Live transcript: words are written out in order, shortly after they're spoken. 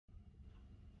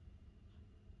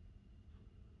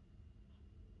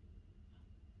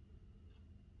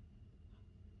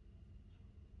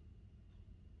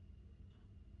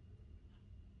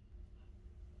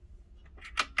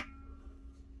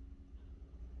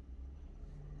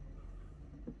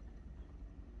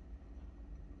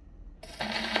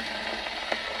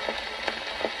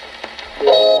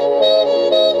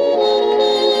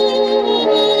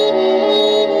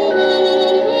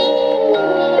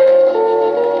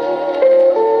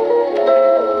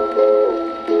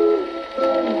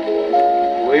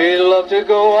love to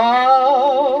go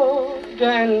out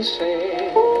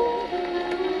dancing,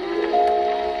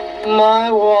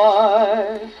 my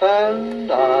wife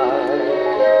and I,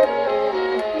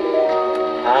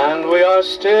 and we are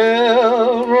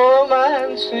still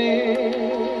romancing,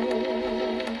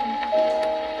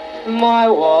 my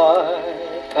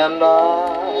wife and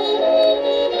I.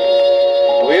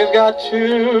 We've got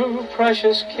two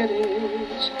precious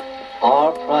kitties,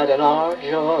 our pride and our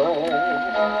joy,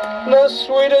 the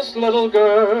sweetest little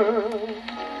girl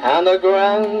and the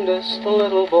grandest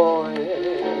little boy.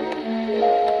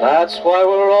 That's why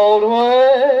we're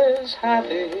always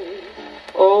happy,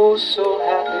 oh so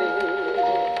happy,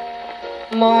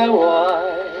 my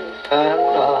wife and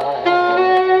I.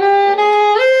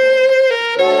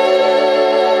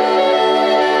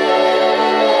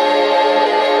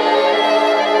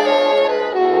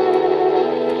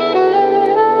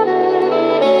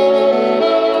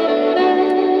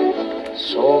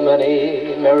 So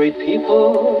many married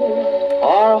people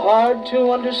are hard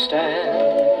to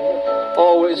understand,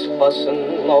 always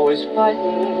fussing, always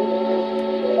fighting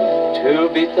to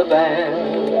beat the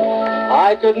band.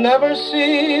 I could never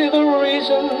see the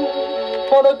reason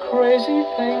for the crazy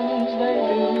things they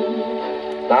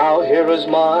do. Now here is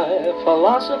my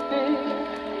philosophy,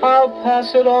 I'll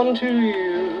pass it on to you.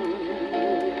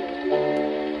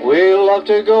 We love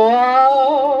to go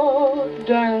out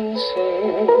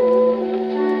dancing,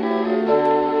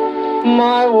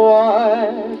 my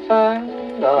wife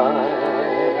and I,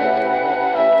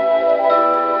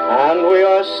 and we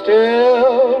are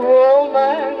still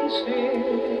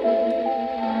romancing,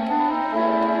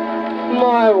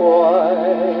 my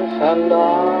wife and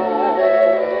I.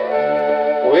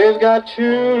 We've got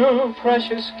two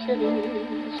precious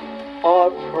kitties,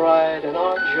 our pride and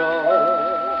our joy,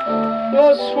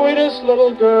 the sweetest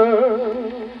little girl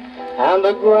and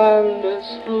the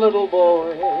grandest little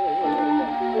boy.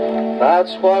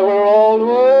 That's why we're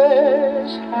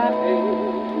always happy,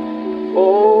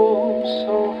 oh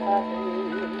so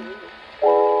happy,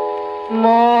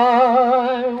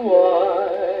 my wife.